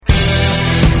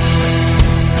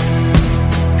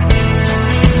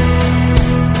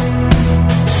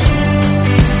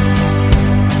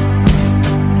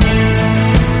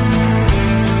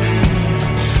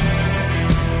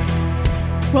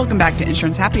Welcome back to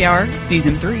Insurance Happy Hour,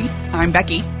 Season 3. I'm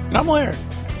Becky. And I'm Laird.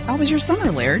 How was your summer,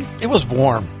 Laird? It was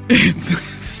warm. It's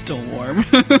still warm.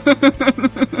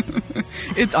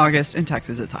 It's August in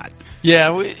Texas. It's hot.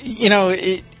 Yeah,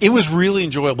 it was really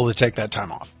enjoyable to take that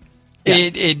time off.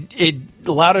 Yes. It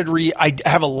allowed it to I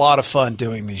have a lot of fun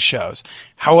doing these shows.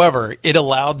 However, it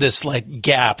allowed this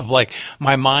gap of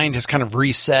my mind has kind of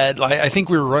reset. I think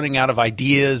we were running out of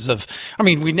ideas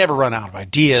we never run out of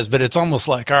ideas, but it's almost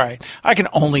all right, I can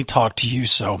only talk to you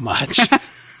so much.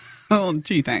 Oh,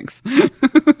 gee, thanks.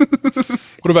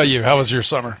 What about you? How was your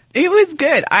summer? It was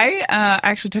good. I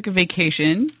actually took a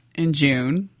vacation in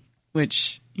June,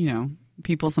 which,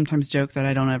 people sometimes joke that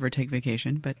I don't ever take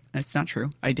vacation, but that's not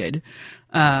true. I did.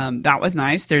 That was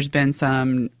nice. I've done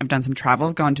some travel.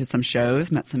 I've gone to some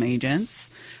shows, met some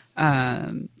agents.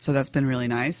 So that's been really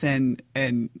nice. And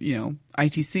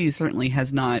ITC certainly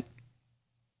has not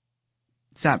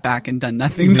sat back and done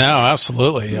nothing. No,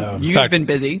 absolutely. You've been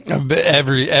busy.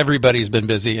 Everybody's been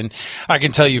busy. And I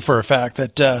can tell you for a fact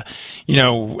that,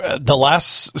 the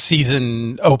last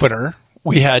season opener,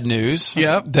 we had news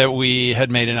that we had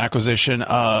made an acquisition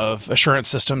of Assurance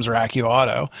Systems or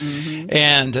AccuAuto. Mm-hmm.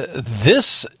 And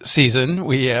this season,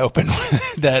 we opened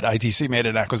that ITC made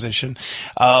an acquisition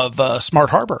of Smart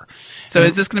Harbor. So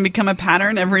is this going to become a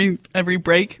pattern every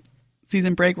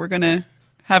season break? We're going to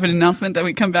have an announcement that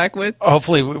we come back with?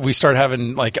 Hopefully we start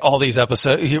having all these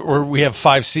episodes, or we have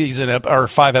 5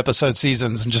 episode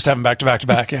seasons and just have them back to back to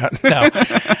back.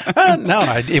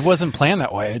 No, it wasn't planned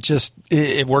that way.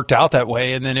 It worked out that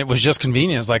way. And then it was just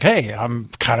convenient. It's hey, I'm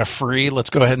kind of free. Let's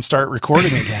go ahead and start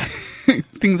recording again.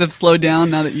 Things have slowed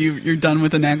down now that you're done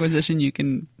with an acquisition. You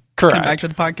can Correct. Come back to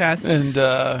the podcast. And,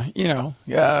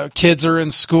 kids are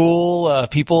in school.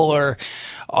 People are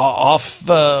off,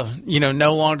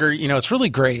 no longer, it's really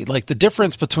great. The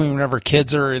difference between whenever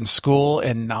kids are in school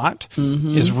and not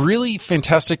is really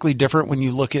fantastically different when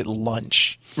you look at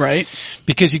lunch. Right.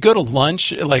 Because you go to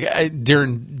lunch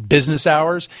during business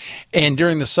hours, and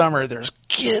during the summer, there's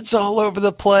kids all over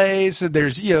the place, and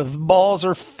there's, malls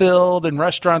are filled and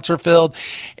restaurants are filled.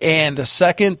 And the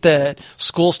second that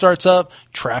school starts up,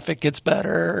 traffic gets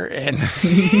better. And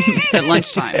at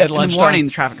lunchtime. In the morning,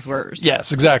 the traffic's worse.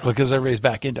 Yes, exactly. Because everybody's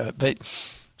back into it. But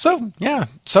so, yeah,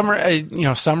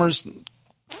 summer's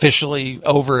officially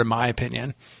over in my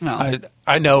opinion. Well,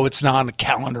 I know it's not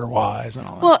calendar wise and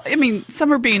all that. Well,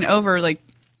 summer being over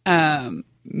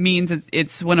means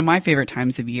it's one of my favorite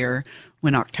times of year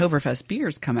when Oktoberfest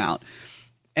beers come out.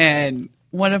 And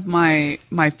one of my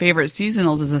favorite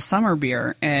seasonals is a summer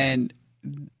beer, and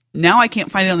now I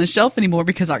can't find it on the shelf anymore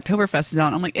because Oktoberfest is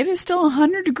out. I'm it is still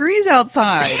 100 degrees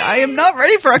outside. I am not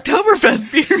ready for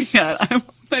Oktoberfest beer yet.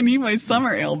 I need my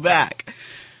summer ale back.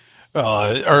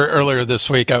 Earlier this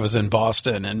week, I was in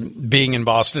Boston, and being in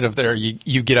Boston up there,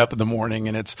 you get up in the morning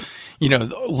and it's,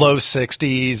 low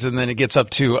 60s, and then it gets up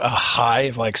to a high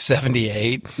of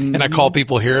 78. Mm-hmm. And I call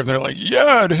people here and they're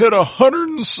yeah, it hit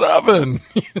 107.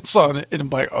 It's on it. And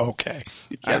I'm okay.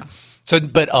 Yeah.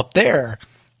 But up there,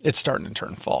 it's starting to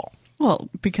turn fall. Well,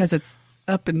 because it's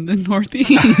up in the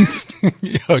Northeast.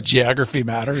 Geography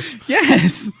matters.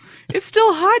 Yes. It's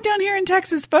still hot down here in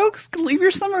Texas, folks. Leave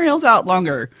your summer ales out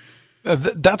longer.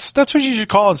 That's what you should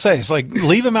call and say. It's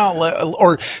leave them out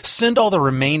or send all the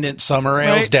remaining summer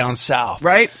ales down south.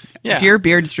 Right? Yeah. Dear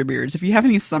beer distributors, if you have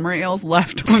any summer ales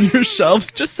left on your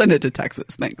shelves, just send it to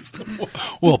Texas. Thanks.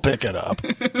 We'll pick it up.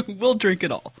 We'll drink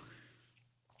it all.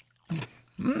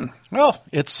 Well,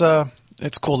 it's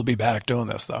cool to be back doing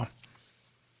this, though.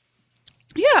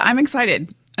 Yeah, I'm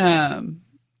excited.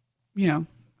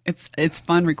 It's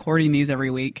fun recording these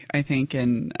every week, I think,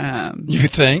 and you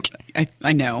think?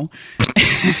 I know,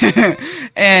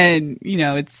 and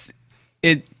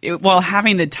while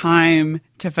having the time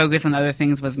to focus on other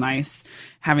things was nice,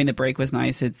 having the break was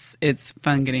nice. It's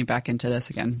fun getting back into this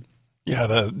again. Yeah,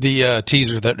 the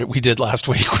teaser that we did last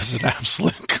week was an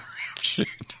absolute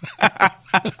crapshoot.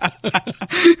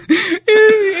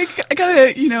 I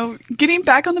gotta, getting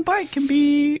back on the bike can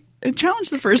be a challenge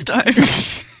the first time.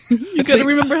 You got to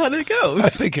remember how it goes.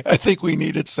 I think we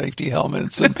needed safety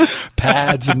helmets and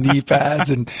pads and knee pads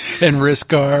and wrist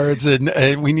guards,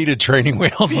 and we needed training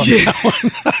wheels on that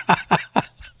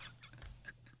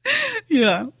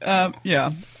one.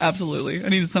 Yeah, absolutely. I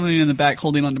needed somebody in the back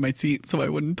holding onto my seat so I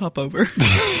wouldn't top over.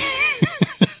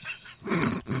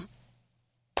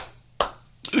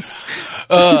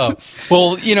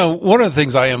 Well, one of the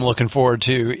things I am looking forward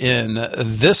to in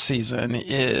this season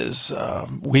is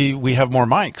we have more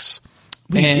mics.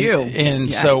 We do. And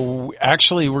yes. So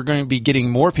actually we're going to be getting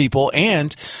more people,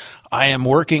 and I am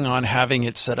working on having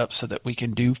it set up so that we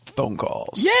can do phone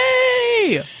calls.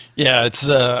 Yay! Yeah, it's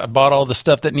I bought all the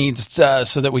stuff that needs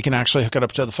so that we can actually hook it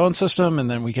up to the phone system, and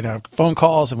then we can have phone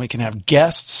calls, and we can have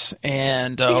guests.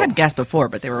 And We had guests before,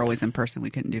 but they were always in person. We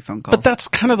couldn't do phone calls. but that's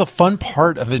kind of the fun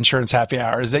part of Insurance Happy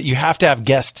Hour is that you have to have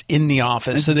guests in the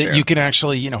office so that true. you can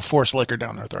actually force liquor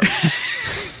down their throat.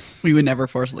 We would never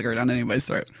force liquor down anybody's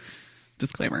throat.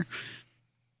 Disclaimer.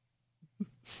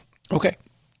 Okay.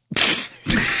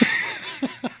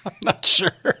 I'm not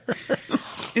sure.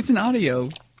 It's an audio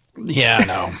Yeah, I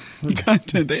know.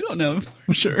 content. They don't know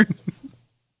for sure.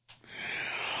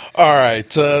 All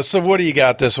right. So what do you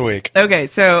got this week? Okay,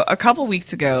 so a couple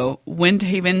weeks ago,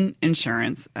 Windhaven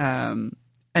Insurance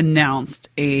announced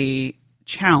a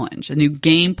challenge, a new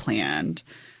game plan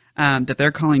that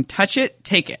they're calling Touch It,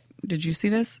 Take It. Did you see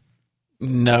this?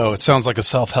 No, it sounds like a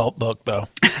self-help book, though.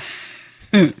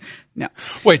 No.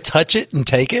 Wait, touch it and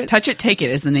take it? Touch It, Take It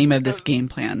is the name of this game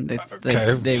plan that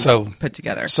they put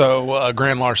together. So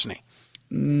grand larceny.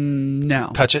 No.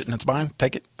 Touch it and it's mine?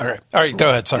 Take it? All right, go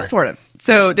ahead. Sorry. Sort of.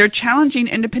 So they're challenging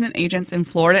independent agents in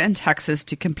Florida and Texas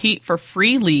to compete for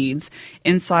free leads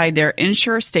inside their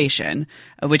Insure Station,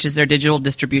 which is their digital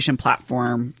distribution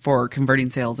platform for converting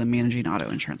sales and managing auto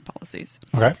insurance policies.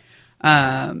 Okay.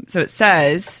 So it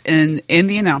says in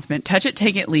the announcement, Touch It,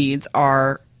 Take It leads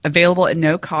are available at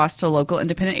no cost to local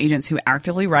independent agents who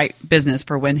actively write business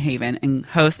for Windhaven and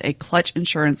host a Clutch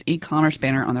Insurance e-commerce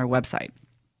banner on their website.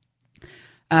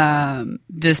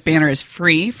 This banner is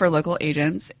free for local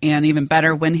agents, and even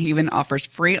better, Windhaven offers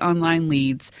free online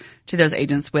leads to those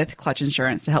agents with Clutch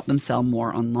Insurance to help them sell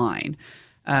more online.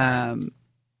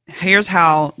 Here's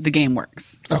how the game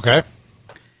works. Okay.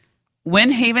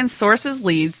 Windhaven sources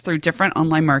leads through different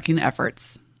online marketing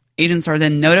efforts. Agents are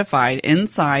then notified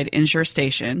inside Insure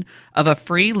Station of a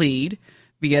free lead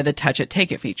via the Touch It,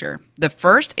 Take It feature. The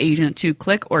first agent to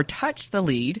click or touch the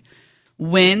lead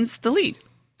wins the lead.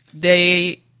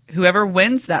 Whoever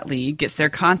wins that lead gets their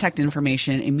contact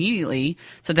information immediately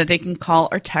so that they can call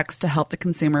or text to help the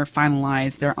consumer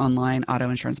finalize their online auto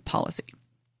insurance policy.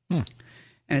 And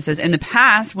it says, in the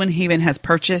past, Windhaven has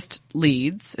purchased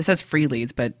leads. It says free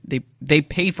leads, but they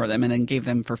paid for them and then gave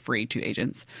them for free to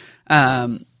agents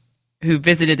who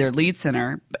visited their lead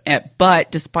center.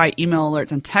 But despite email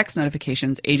alerts and text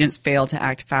notifications, agents failed to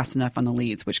act fast enough on the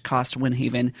leads, which cost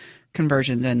Windhaven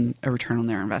conversions and a return on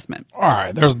their investment. All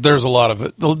right. There's a lot of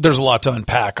it. There's a lot to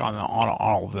unpack on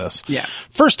all of this. Yeah.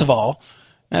 First of all,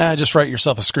 just write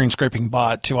yourself a screen scraping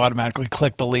bot to automatically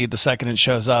click the lead the second it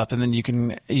shows up, and then you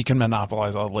can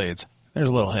monopolize all the leads. There's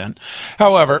a little hint.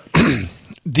 However,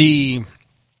 the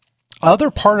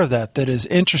other part of that is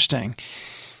interesting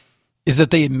is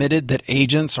that they admitted that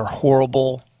agents are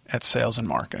horrible at sales and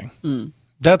marketing.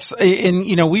 That's,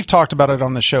 and we've talked about it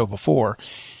on the show before.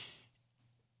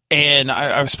 And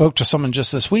I spoke to someone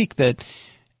just this week that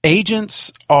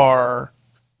agents are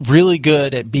really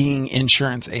good at being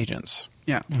insurance agents.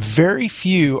 Yeah. Very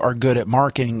few are good at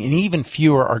marketing, and even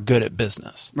fewer are good at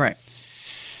business. Right.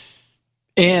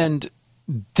 And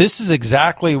this is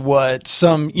exactly what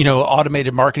some,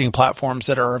 automated marketing platforms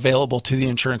that are available to the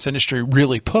insurance industry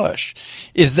really push,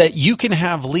 is that you can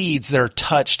have leads that are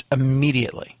touched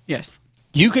immediately. Yes.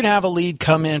 You can have a lead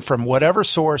come in from whatever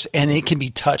source, and it can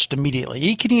be touched immediately.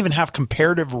 You can even have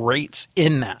comparative rates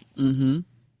in that. Mm-hmm.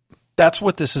 That's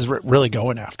what this is really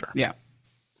going after. Yeah.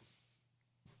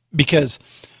 Because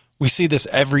we see this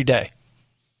every day.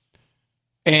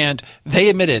 And they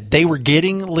admitted they were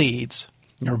getting leads,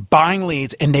 they were buying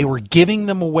leads, and they were giving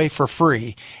them away for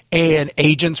free, and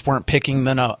agents weren't picking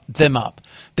them up.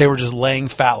 They were just laying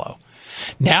fallow.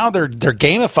 Now they're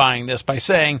gamifying this by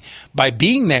saying, by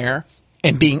being there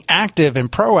and being active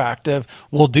and proactive,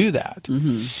 we'll do that.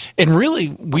 Mm-hmm. And really,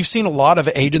 we've seen a lot of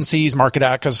agencies, market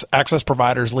access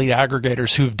providers, lead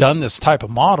aggregators who've done this type of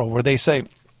model where they say,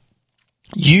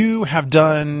 you have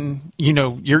done,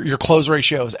 your close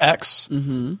ratio is X.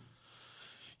 Mm-hmm.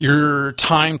 Your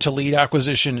time to lead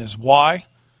acquisition is Y.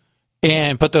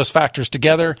 And put those factors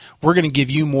together, we're going to give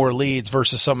you more leads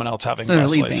versus someone else having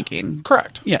less lead leads. banking.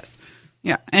 Correct. Yes.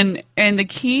 Yeah. And the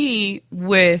key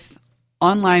with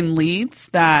online leads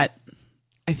that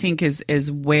I think is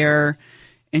where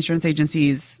insurance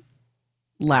agencies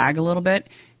lag a little bit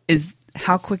is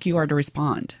how quick you are to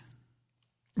respond.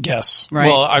 Yes. Right.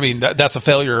 Well, I mean, that's a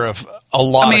failure of a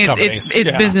lot of companies.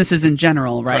 It's businesses in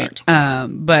general, right?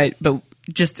 Correct. But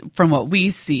just from what we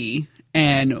see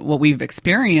and what we've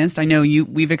experienced, I know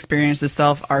we've experienced this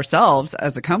ourselves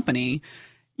as a company.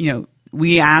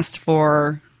 We asked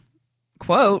for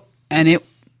quote, and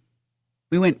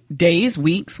we went days,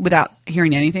 weeks without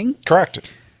hearing anything. Correct.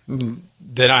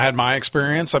 Then I had my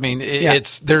experience. I mean,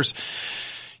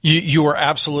 you are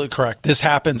absolutely correct. This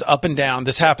happens up and down.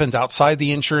 This happens outside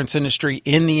the insurance industry,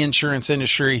 in the insurance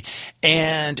industry,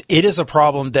 and it is a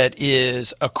problem that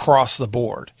is across the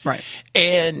board. Right.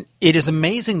 And it is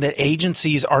amazing that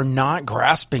agencies are not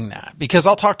grasping that, because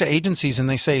I'll talk to agencies and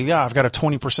they say, yeah, I've got a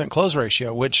 20% close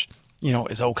ratio, which,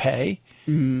 is okay.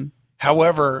 Mm-hmm.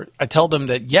 However, I tell them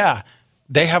that,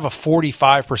 they have a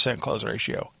 45% close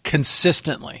ratio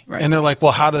consistently. Right. And they're like,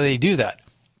 well, how do they do that?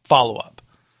 Follow up.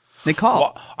 They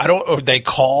call. Well, or they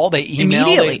call, they email.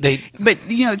 Immediately. But,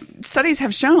 studies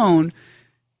have shown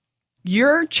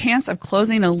your chance of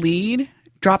closing a lead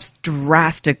drops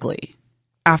drastically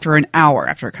after an hour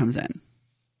after it comes in.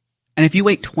 And if you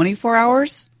wait 24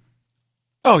 hours...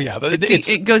 Oh, yeah.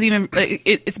 It goes even...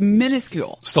 It's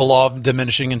minuscule. It's the law of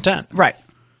diminishing intent. Right.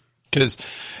 Because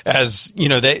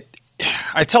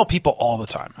I tell people all the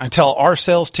time, I tell our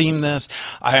sales team this,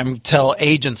 tell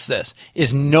agents this,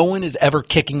 is no one is ever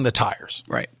kicking the tires.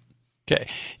 Right. Okay.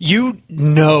 You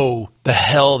know the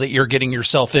hell that you're getting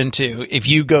yourself into if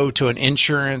you go to an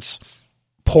insurance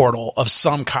portal of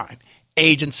some kind,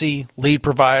 agency, lead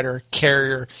provider,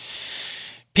 carrier.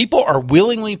 People are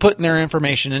willingly putting their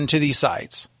information into these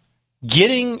sites,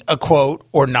 getting a quote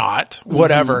or not,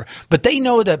 whatever, but they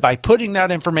know that by putting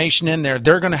that information in there,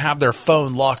 they're going to have their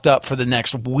phone locked up for the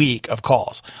next week of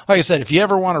calls. Like I said, if you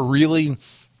ever want to really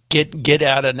get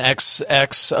at an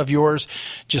ex of yours,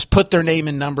 just put their name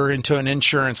and number into an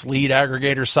insurance lead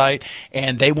aggregator site,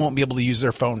 and they won't be able to use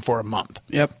their phone for a month.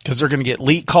 Yep. Because they're going to get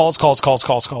lead calls.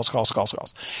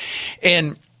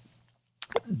 And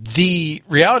the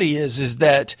reality is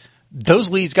that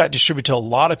those leads got distributed to a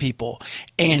lot of people,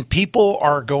 and people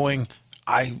are going,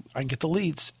 I can get the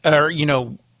leads, or,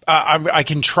 I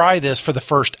can try this for the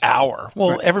first hour.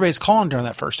 Well, Everybody's calling during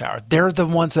that first hour. They're the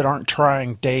ones that aren't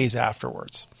trying days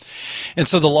afterwards. And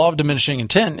so the law of diminishing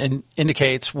intent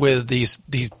indicates with these,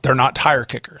 they're not tire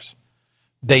kickers.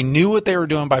 They knew what they were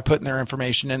doing by putting their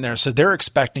information in there, so they're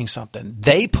expecting something.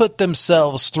 They put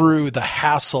themselves through the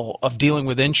hassle of dealing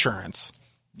with insurance.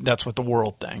 That's what the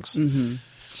world thinks. Mm-hmm.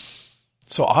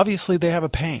 So obviously they have a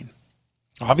pain.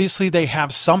 Obviously they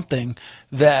have something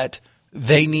that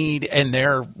they need in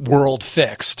their world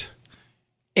fixed.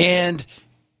 And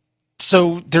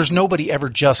so there's nobody ever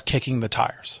just kicking the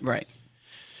tires. Right.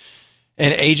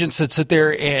 And agents that sit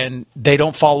there and they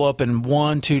don't follow up in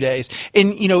 1-2 days.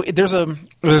 And, there's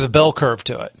a bell curve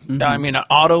to it. Mm-hmm. I mean, an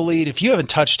auto lead, if you haven't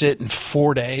touched it in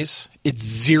 4 days, it's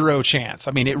zero chance.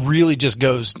 I mean, it really just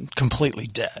goes completely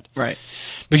dead. Right.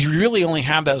 But you really only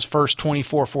have those first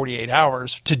 24, 48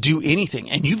 hours to do anything.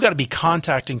 And you've got to be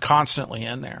contacting constantly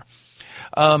in there.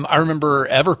 I remember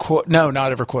Velocify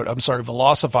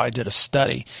did a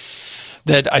study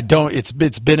that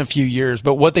it's been a few years,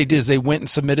 but what they did is they went and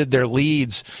submitted their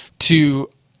leads to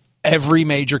every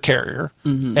major carrier,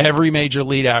 every major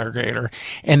lead aggregator,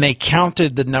 and they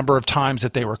counted the number of times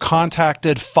that they were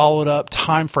contacted, followed up,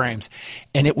 time frames,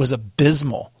 and it was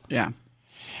abysmal. Yeah.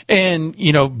 And,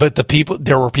 but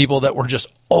there were people that were just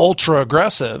ultra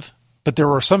aggressive, but there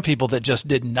were some people that just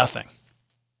did nothing.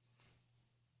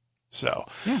 So,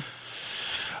 yeah.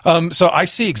 So I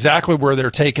see exactly where they're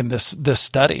taking this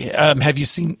study. Have you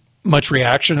seen much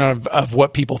reaction of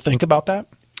what people think about that?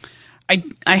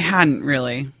 I hadn't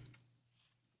really.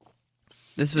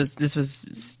 This was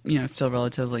still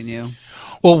relatively new.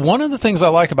 Well, one of the things I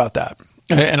like about that,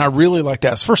 and I really like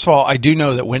that, is first of all, I do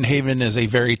know that Windhaven is a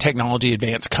very technology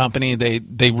advanced company. Their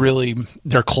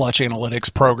Clutch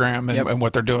Analytics program and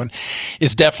what they're doing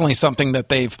is definitely something that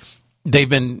they've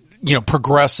been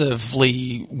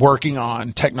progressively working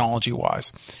on technology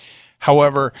wise.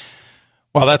 However,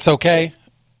 while that's okay,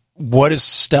 what is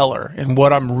stellar and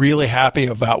what I'm really happy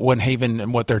about Windhaven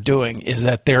and what they're doing is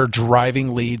that they're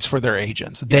driving leads for their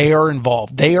agents. They are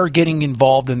involved. They are getting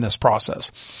involved in this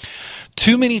process.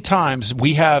 Too many times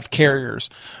we have carriers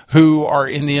who are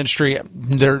in the industry.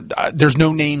 There's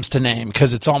no names to name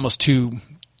because it's almost too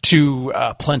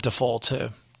plentiful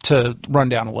to run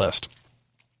down a list.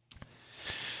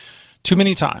 Too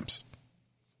many times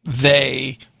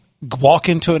they walk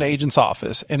into an agent's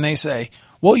office and they say,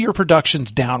 well, your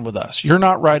production's down with us. You're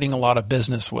not writing a lot of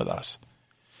business with us.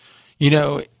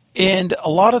 And a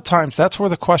lot of times that's where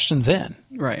the question's in.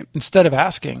 Right. Instead of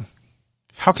asking,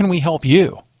 how can we help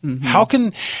you? Mm-hmm.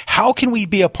 How can we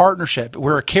be a partnership?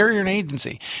 We're a carrier and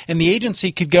agency. And the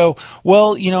agency could go,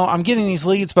 well, I'm getting these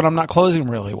leads, but I'm not closing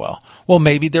really well. Well,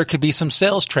 maybe there could be some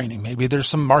sales training. Maybe there's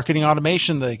some marketing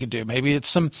automation that they could do. Maybe it's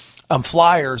some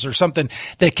flyers or something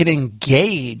that can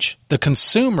engage the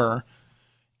consumer.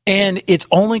 And it's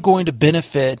only going to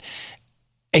benefit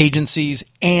agencies,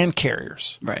 and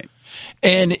carriers. Right.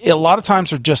 And a lot of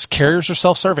times carriers are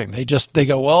self-serving. They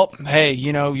go, well, hey,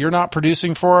 you're not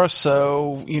producing for us,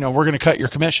 so, we're going to cut your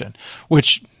commission,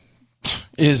 which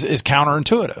is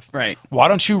counterintuitive. Right. Why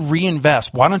don't you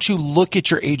reinvest? Why don't you look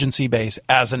at your agency base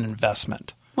as an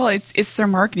investment? Well, it's their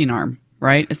marketing arm,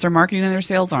 right? It's their marketing and their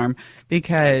sales arm,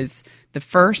 because the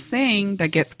first thing that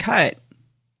gets cut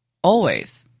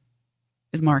always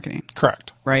is marketing.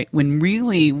 Correct. Right. When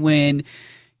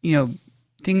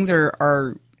things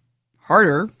are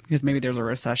harder because maybe there's a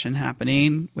recession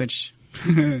happening, which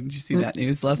did you see that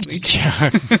news last week? Yeah.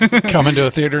 Coming to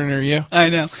a theater near you. I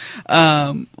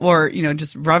know. Or,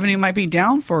 just revenue might be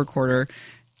down for a quarter.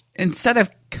 Instead of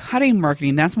cutting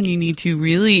marketing, that's when you need to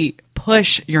really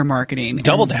push your marketing.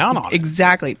 Double down on it.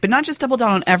 Exactly. But not just double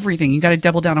down on everything. You got to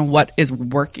double down on what is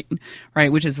working,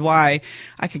 right? Which is why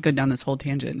I could go down this whole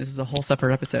tangent. This is a whole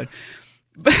separate episode.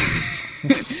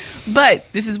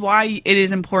 But this is why it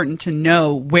is important to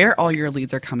know where all your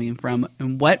leads are coming from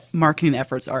and what marketing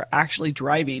efforts are actually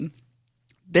driving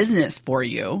business for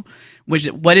you,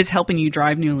 what is helping you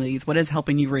drive new leads, what is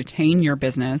helping you retain your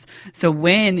business. So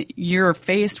when you're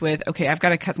faced with, okay, I've got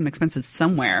to cut some expenses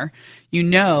somewhere,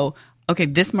 okay,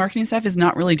 this marketing stuff is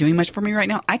not really doing much for me right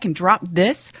now. I can drop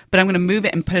this, but I'm going to move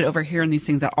it and put it over here in these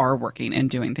things that are working and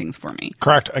doing things for me.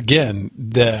 Correct. Again,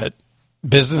 that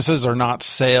businesses are not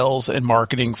sales and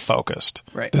marketing focused.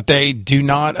 Right. That they do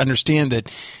not understand that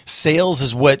sales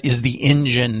is what is the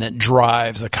engine that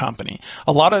drives a company.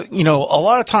 A lot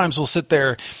of times we'll sit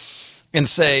there and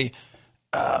say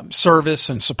service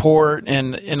and support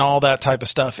and all that type of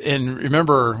stuff. And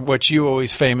remember what you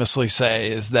always famously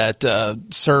say is that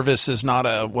service is not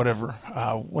a whatever.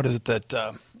 What is it that?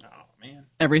 Oh man,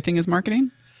 everything is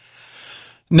marketing.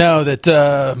 No, that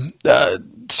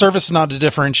service is not a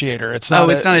differentiator. It's not.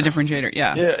 It's not a differentiator.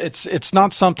 Yeah. It's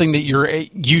not something that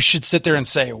you should sit there and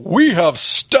say we have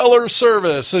stellar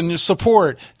service and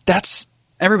support. That's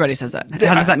everybody says that.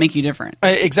 How does that make you different?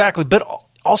 Exactly, but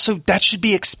also that should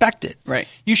be expected. Right.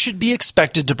 You should be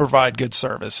expected to provide good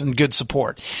service and good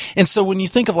support. And so when you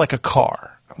think of like a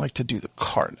car, I like to do the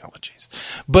car analogies,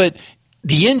 but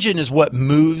the engine is what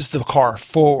moves the car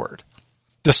forward.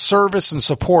 The service and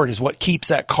support is what keeps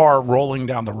that car rolling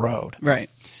down the road. Right.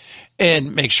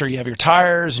 And make sure you have your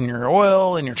tires and your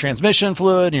oil and your transmission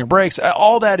fluid and your brakes.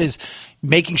 All that is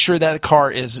making sure that the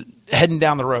car is heading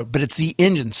down the road. But it's the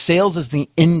engine. Sales is the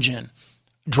engine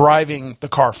driving the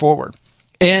car forward.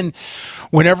 And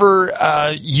whenever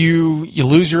you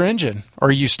lose your engine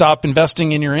or you stop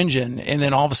investing in your engine and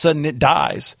then all of a sudden it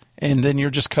dies and then you're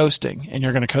just coasting and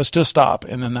you're going to coast to a stop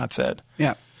and then that's it.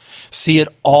 Yeah. See it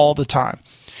all the time.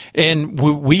 And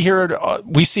we hear it,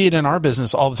 we see it in our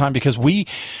business all the time because we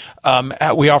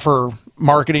offer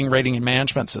marketing, rating, and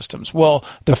management systems. Well,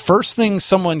 the first thing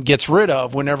someone gets rid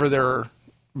of whenever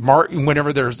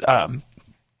there's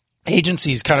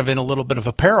agencies kind of in a little bit of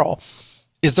a peril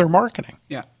is their marketing.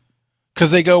 Yeah.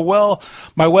 Because they go, well,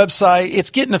 my website,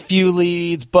 it's getting a few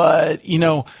leads, but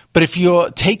if you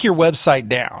take your website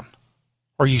down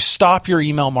or you stop your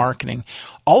email marketing,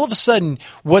 all of a sudden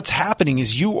what's happening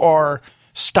is you are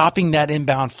stopping that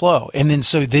inbound flow. And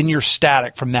then you're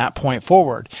static from that point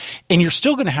forward. And you're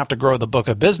still going to have to grow the book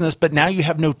of business, but now you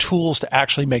have no tools to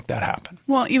actually make that happen.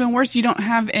 Well, even worse, you don't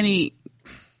have any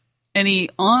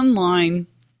online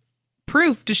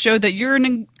proof to show that you're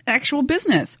an actual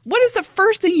business. What is the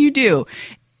first thing you do?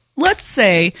 Let's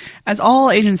say, as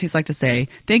all agencies like to say,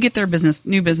 they get their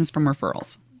new business from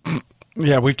referrals.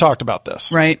 Yeah, we've talked about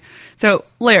this. Right. So,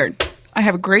 Laird, I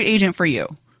have a great agent for you.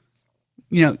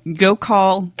 Go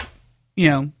call,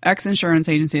 X insurance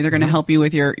agency. They're going to help you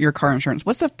with your car insurance.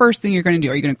 What's the first thing you're going to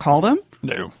do? Are you going to call them?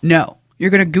 No. You're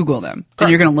going to Google them. Correct. And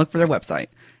you're going to look for their website.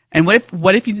 And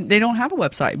what if they don't have a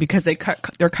website because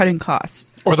they're cutting costs?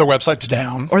 Or their website's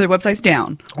down. Or their website's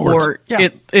down. Or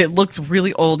it looks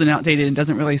really old and outdated and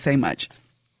doesn't really say much.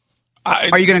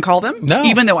 Are you going to call them? No.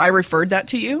 Even though I referred that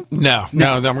to you? No.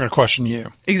 I'm going to question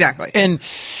you. Exactly. And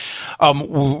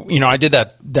I did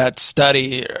that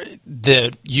study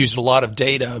that used a lot of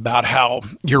data about how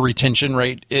your retention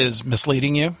rate is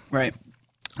misleading you. Right.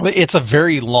 It's a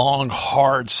very long,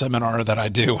 hard seminar that I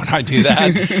do when I do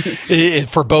that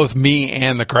for both me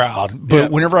and the crowd. But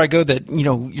whenever I go that,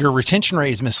 your retention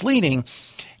rate is misleading,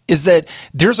 is that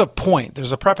there's a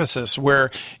preface where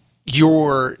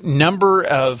your number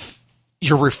of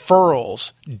your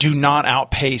referrals do not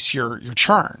outpace your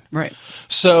churn. Right.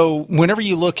 So whenever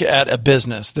you look at a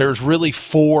business, there's really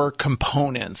 4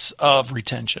 components of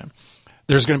retention.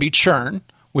 There's going to be churn,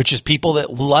 which is people that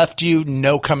left you,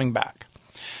 no coming back.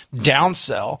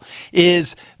 Downsell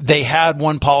is they had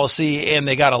one policy and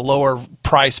they got a lower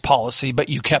price policy, but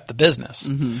you kept the business.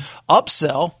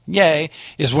 Upsell, yay,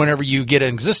 is whenever you get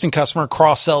an existing customer,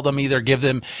 cross-sell them, either give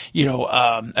them,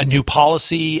 a new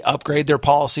policy, upgrade their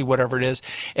policy, whatever it is.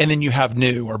 And then you have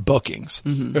new or bookings,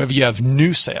 if you have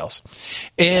new sales.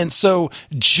 And so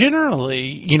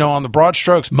generally, on the broad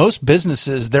strokes, most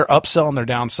businesses, they're upsell and they're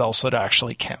downsell so to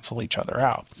actually cancel each other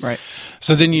out. Right.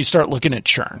 So then you start looking at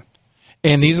churn.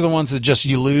 And these are the ones that just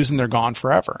you lose and they're gone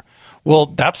forever. Well,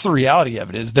 that's the reality of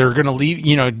it is they're going to leave,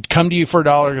 come to you for $1,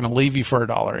 going to leave you for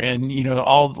 $1. And,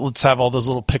 let's have all those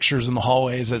little pictures in the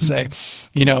hallways that say,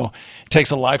 it takes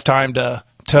a lifetime to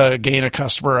gain a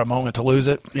customer, a moment to lose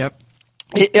it. Yep.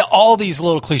 All these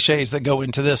little cliches that go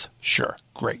into this, sure,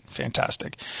 great,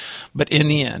 fantastic. But in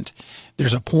the end,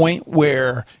 there's a point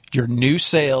where your new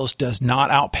sales does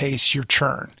not outpace your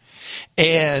churn.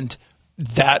 And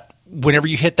that whenever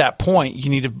you hit that point, you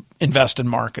need to invest in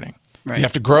marketing. Right. You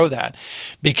have to grow that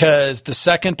because the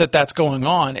second that that's going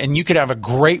on, and you could have a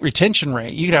great retention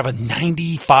rate, you could have a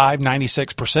 95,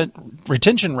 96%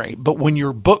 retention rate. But when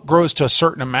your book grows to a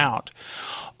certain amount,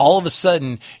 all of a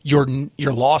sudden your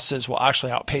losses will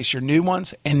actually outpace your new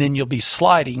ones. And then you'll be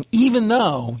sliding, even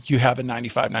though you have a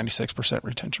 95, 96%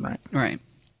 retention rate. Right.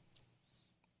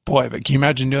 Boy, but can you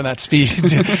imagine doing that speed,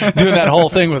 doing that whole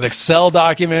thing with Excel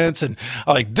documents and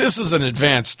this is an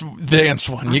advanced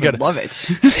one. You got to love it.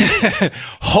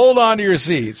 Hold on to your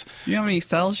seats. You know how many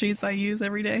Excel sheets I use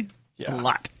every day? Yeah. A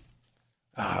lot.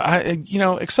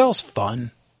 Excel's fun.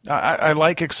 I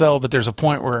like Excel, but there's a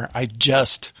point where I'd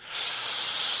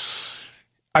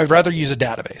rather use a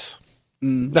database.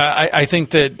 I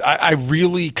think that I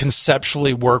really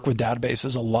conceptually work with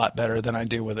databases a lot better than I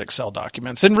do with Excel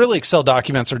documents. And really, Excel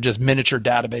documents are just miniature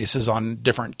databases on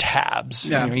different tabs.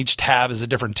 Yeah. Each tab is a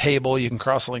different table. You can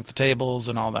cross-link the tables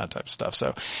and all that type of stuff.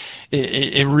 So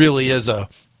it really is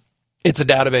it's a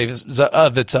database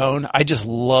of its own. I just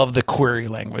love the query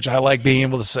language. I like being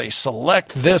able to say,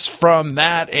 select this from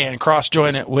that and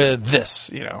cross-join it with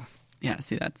this, Yeah,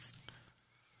 see, that's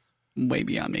way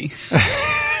beyond me.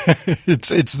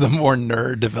 It's the more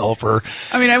nerd developer.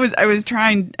 I mean, I was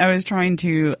trying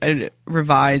to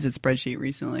revise a spreadsheet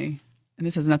recently, and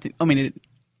this has nothing.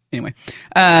 Anyway,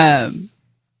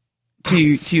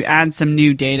 to add some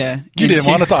new data. You didn't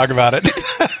want to talk about it.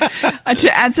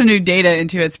 To add some new data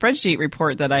into a spreadsheet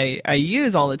report that I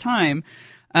use all the time,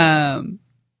 and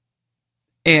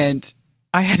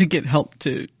I had to get help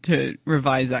to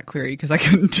revise that query because I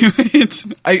couldn't do it.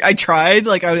 I tried,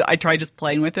 I tried just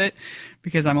playing with it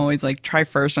because I'm always like, try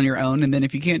first on your own, and then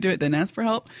if you can't do it, then ask for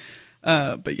help.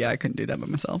 But yeah, I couldn't do that by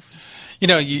myself.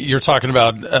 You're talking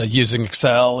about using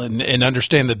Excel and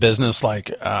understand the business like,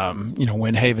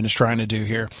 Windhaven is trying to do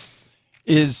here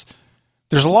is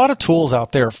there's a lot of tools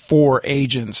out there for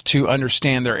agents to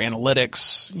understand their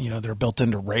analytics. They're built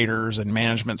into raters and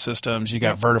management systems. You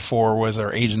got Vertafore was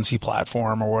their agency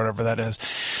platform or whatever that is.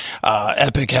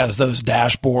 Epic has those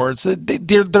dashboards.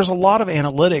 There's a lot of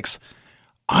analytics.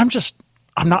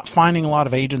 I'm not finding a lot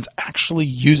of agents actually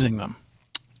using them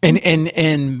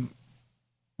and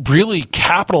really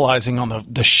capitalizing on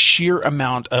the sheer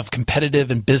amount of competitive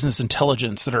and business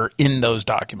intelligence that are in those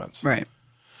documents. Right.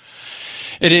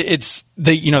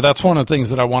 That's one of the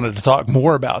things that I wanted to talk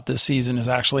more about this season is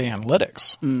actually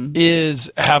analytics. Is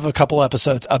have a couple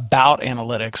episodes about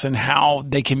analytics and how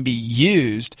they can be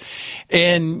used,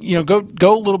 and go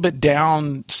a little bit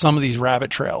down some of these rabbit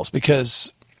trails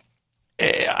because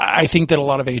I think that a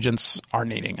lot of agents are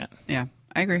needing it. Yeah,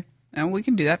 I agree, and we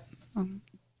can do that.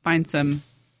 Find some.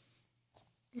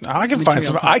 I can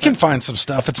find some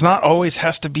stuff. It's not always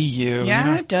has to be you.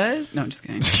 Yeah, it does. No, I'm just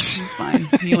kidding. It's fine.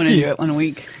 You want to do it 1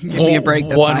 week? Give me a break.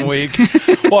 That's 1 week.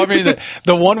 Well, I mean,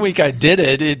 the 1 week I did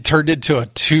it turned into a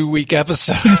 2-week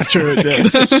episode. That's true. It did.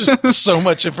 It's just so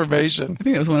much information. I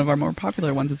think it was one of our more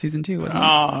popular ones of season 2, wasn't it?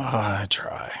 Oh, I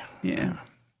try. Yeah.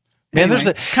 Man,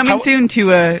 anyway, coming soon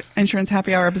to a Insurance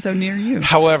Happy Hour episode near you.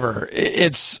 However,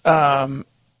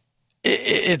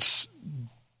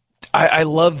 I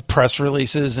love press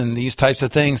releases and these types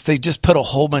of things. They just put a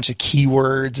whole bunch of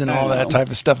keywords and all that type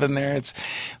of stuff in there.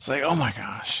 It's like, oh my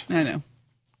gosh. I know.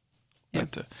 Yeah.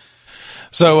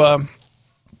 So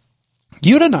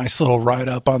you had a nice little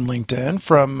write-up on LinkedIn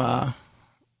from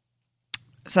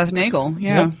Seth Nagel.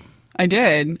 Yeah, yep. I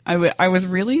did. I was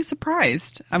really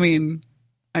surprised. I mean,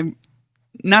 I'm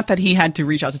not that he had to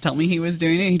reach out to tell me he was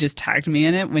doing it. He just tagged me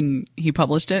in it when he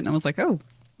published it. And I was like, oh,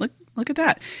 look at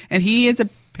that. And he is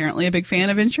apparently a big fan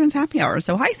of Insurance Happy Hour.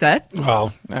 So hi, Seth.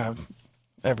 Well,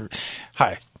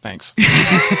 hi. Thanks.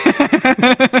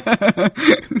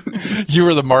 You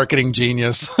were the marketing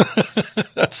genius.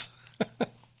 That's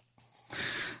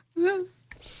no.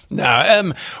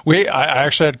 I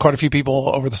actually had quite a few people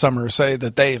over the summer say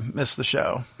that they missed the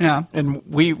show. Yeah, and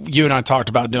you and I talked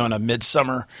about doing a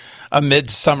midsummer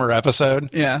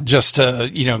episode. Yeah, just to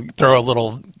throw a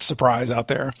little surprise out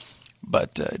there,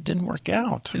 but it didn't work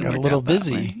out. Got a little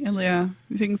busy. Yeah,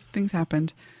 things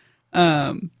happened.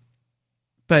 But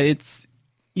it's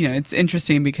it's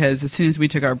interesting because as soon as we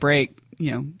took our break,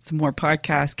 some more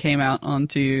podcasts came out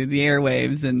onto the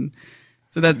airwaves, and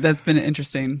so that's been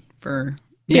interesting for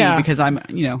me because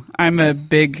I'm a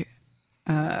big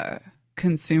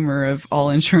consumer of all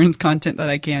insurance content that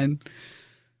I can.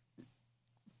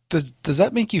 Does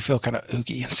that make you feel kind of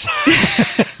ooky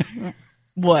inside?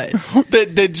 What?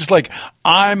 They just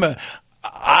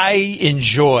I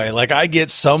enjoy, I get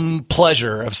some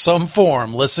pleasure of some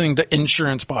form listening to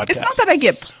insurance podcasts. It's not that I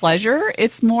get pleasure.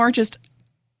 It's more just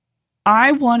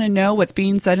I want to know what's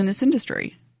being said in this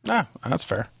industry. Ah, that's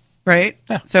fair. Right?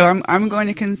 Yeah. So I'm going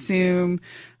to consume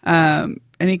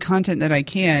any content that I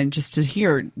can just to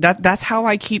hear. That's how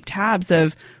I keep tabs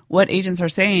of what agents are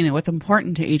saying and what's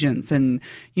important to agents and,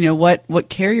 what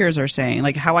carriers are saying,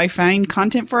 how I find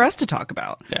content for us to talk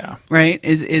about. Yeah. Right.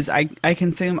 Is I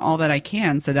consume all that I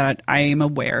can so that I am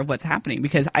aware of what's happening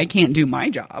because I can't do my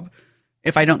job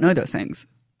if I don't know those things.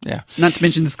 Yeah. Not to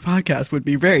mention this podcast would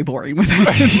be very boring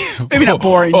without maybe not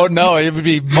boring. Oh no, it would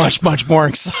be much, much more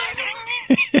exciting.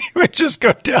 It would just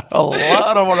go down a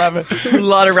lot of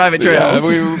rabbit trails.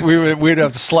 Yeah, we'd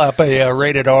have to slap a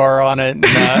rated R on it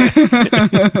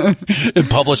and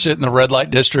publish it in the red light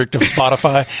district of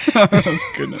Spotify. Oh,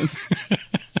 goodness.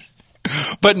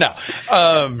 But no,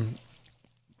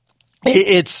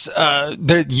 it's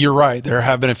you're right. There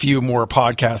have been a few more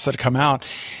podcasts that have come out,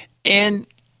 and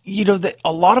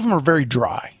a lot of them are very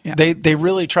dry. Yeah. They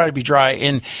really try to be dry,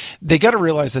 and they got to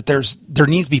realize that there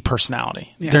needs to be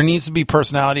personality. Yeah. There needs to be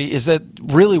personality. Is that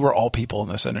really we're all people in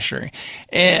this industry?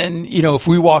 And if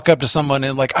we walk up to someone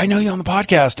and I know you on the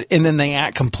podcast, and then they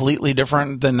act completely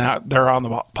different than they're on the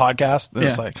podcast, then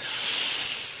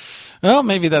it's well,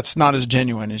 maybe that's not as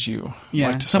genuine as you. Yeah.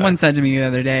 Like to Someone say. said to me the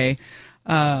other day,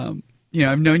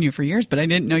 I've known you for years, but I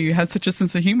didn't know you had such a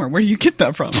sense of humor. Where do you get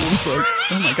that from? And I was like,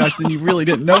 oh my gosh, then you really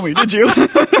didn't know me, did you?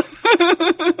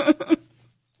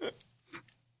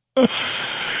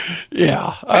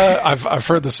 Yeah, I've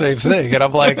heard the same thing, and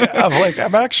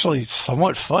I'm actually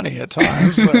somewhat funny at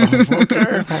times. So,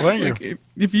 okay, well, thank you.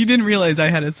 If you didn't realize I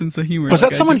had a sense of humor, Was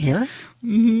that someone here?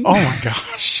 Mm-hmm. Oh my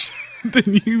gosh!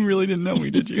 Then you really didn't know me,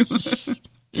 did you?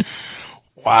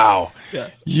 Wow. Yeah.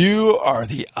 You are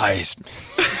the ice.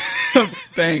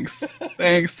 Thanks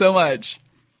so much.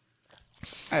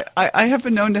 I have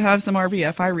been known to have some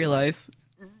RBF. I realize.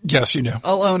 Yes, you know.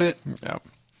 I'll own it. Yeah.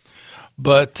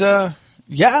 But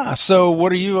so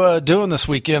what are you doing this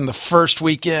weekend? The first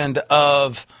weekend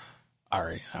of. I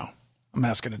already know. I'm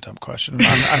asking a dumb question.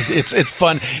 It's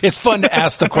fun. It's fun to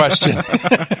ask the question.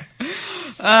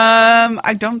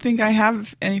 I don't think I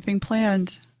have anything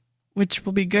planned, which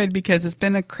will be good because it's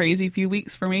been a crazy few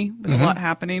weeks for me with a lot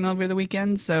happening over the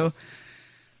weekend. So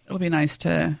it'll be nice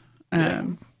to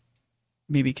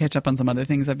maybe catch up on some other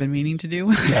things I've been meaning to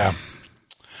do. Yeah.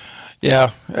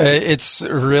 Yeah. It's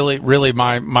really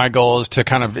my goal is to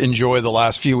kind of enjoy the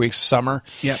last few weeks of summer.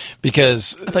 Yeah.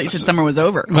 Because I thought you said summer was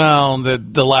over. Well,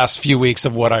 the last few weeks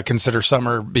of what I consider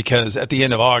summer, because at the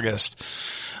end of August,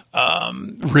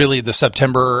 really the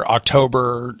September,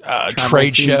 October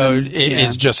trade show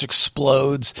is just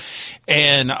explodes.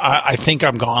 And I think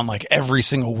I'm gone every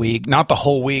single week, not the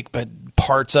whole week, but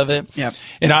parts of it. Yep.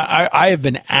 And I have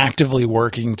been actively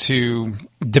working to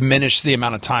diminish the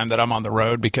amount of time that I'm on the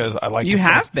road because I like to. You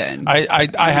have been.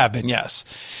 I have been,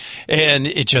 yes. And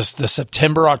it just the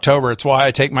September, October, it's why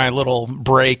I take my little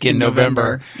break in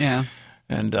November. Yeah.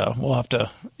 And we'll have to.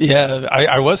 Yeah,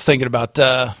 I was thinking about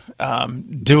putting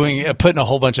a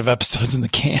whole bunch of episodes in the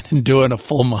can and doing a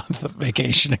full month of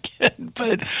vacation again,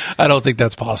 but I don't think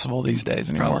that's possible these days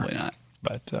anymore. Probably not.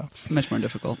 But much more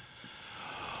difficult.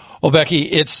 Well, Becky,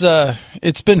 it's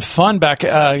been fun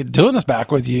doing this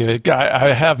back with you.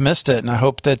 I have missed it, and I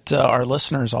hope that our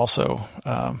listeners also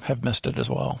have missed it as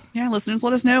well. Yeah, listeners,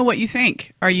 let us know what you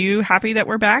think. Are you happy that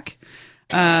we're back?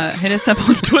 Hit us up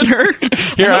on Twitter.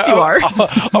 Here, I hope you are.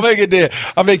 I'll make a deal.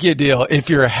 I'll make you a deal.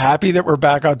 If you're happy that we're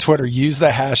back on Twitter, use the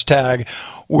hashtag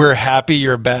 "We're happy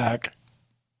you're back."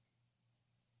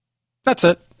 That's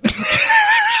it.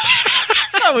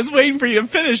 It's not I was waiting for you to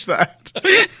finish that.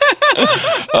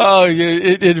 Oh,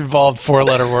 it involved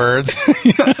 4-letter words.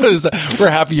 We're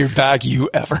happy you're back, you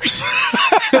effers.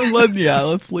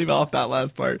 Let's leave off that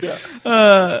last part.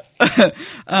 Yeah.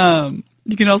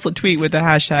 You can also tweet with the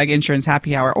hashtag Insurance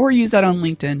Happy Hour, or use that on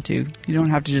LinkedIn too. You don't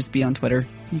have to just be on Twitter.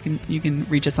 You can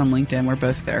reach us on LinkedIn. We're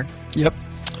both there. Yep.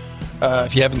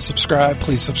 If you haven't subscribed,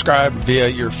 please subscribe via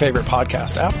your favorite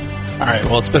podcast app. All right.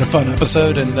 Well, it's been a fun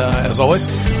episode, and as always,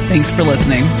 thanks for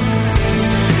listening.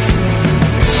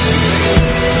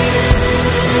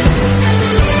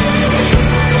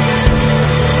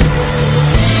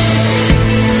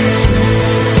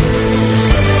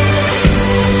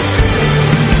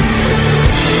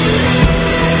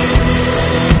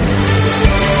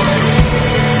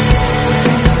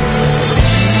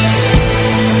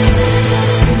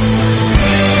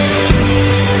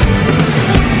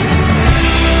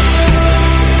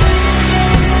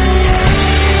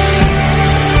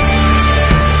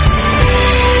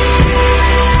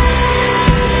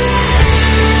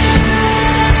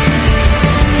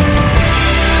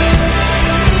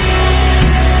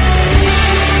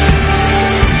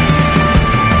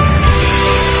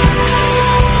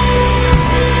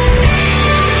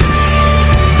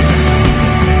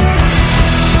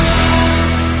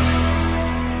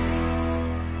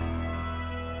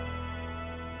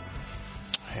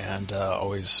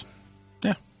 always,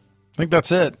 yeah, I think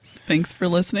that's it. Thanks for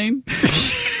listening.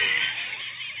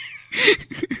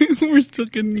 We're still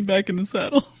getting back in the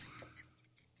saddle.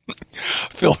 I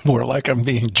feel more like I'm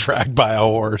being dragged by a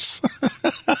horse.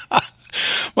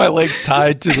 My leg's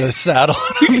tied to the saddle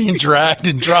and I'm being dragged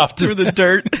and dropped through the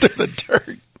dirt. Through the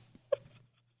dirt.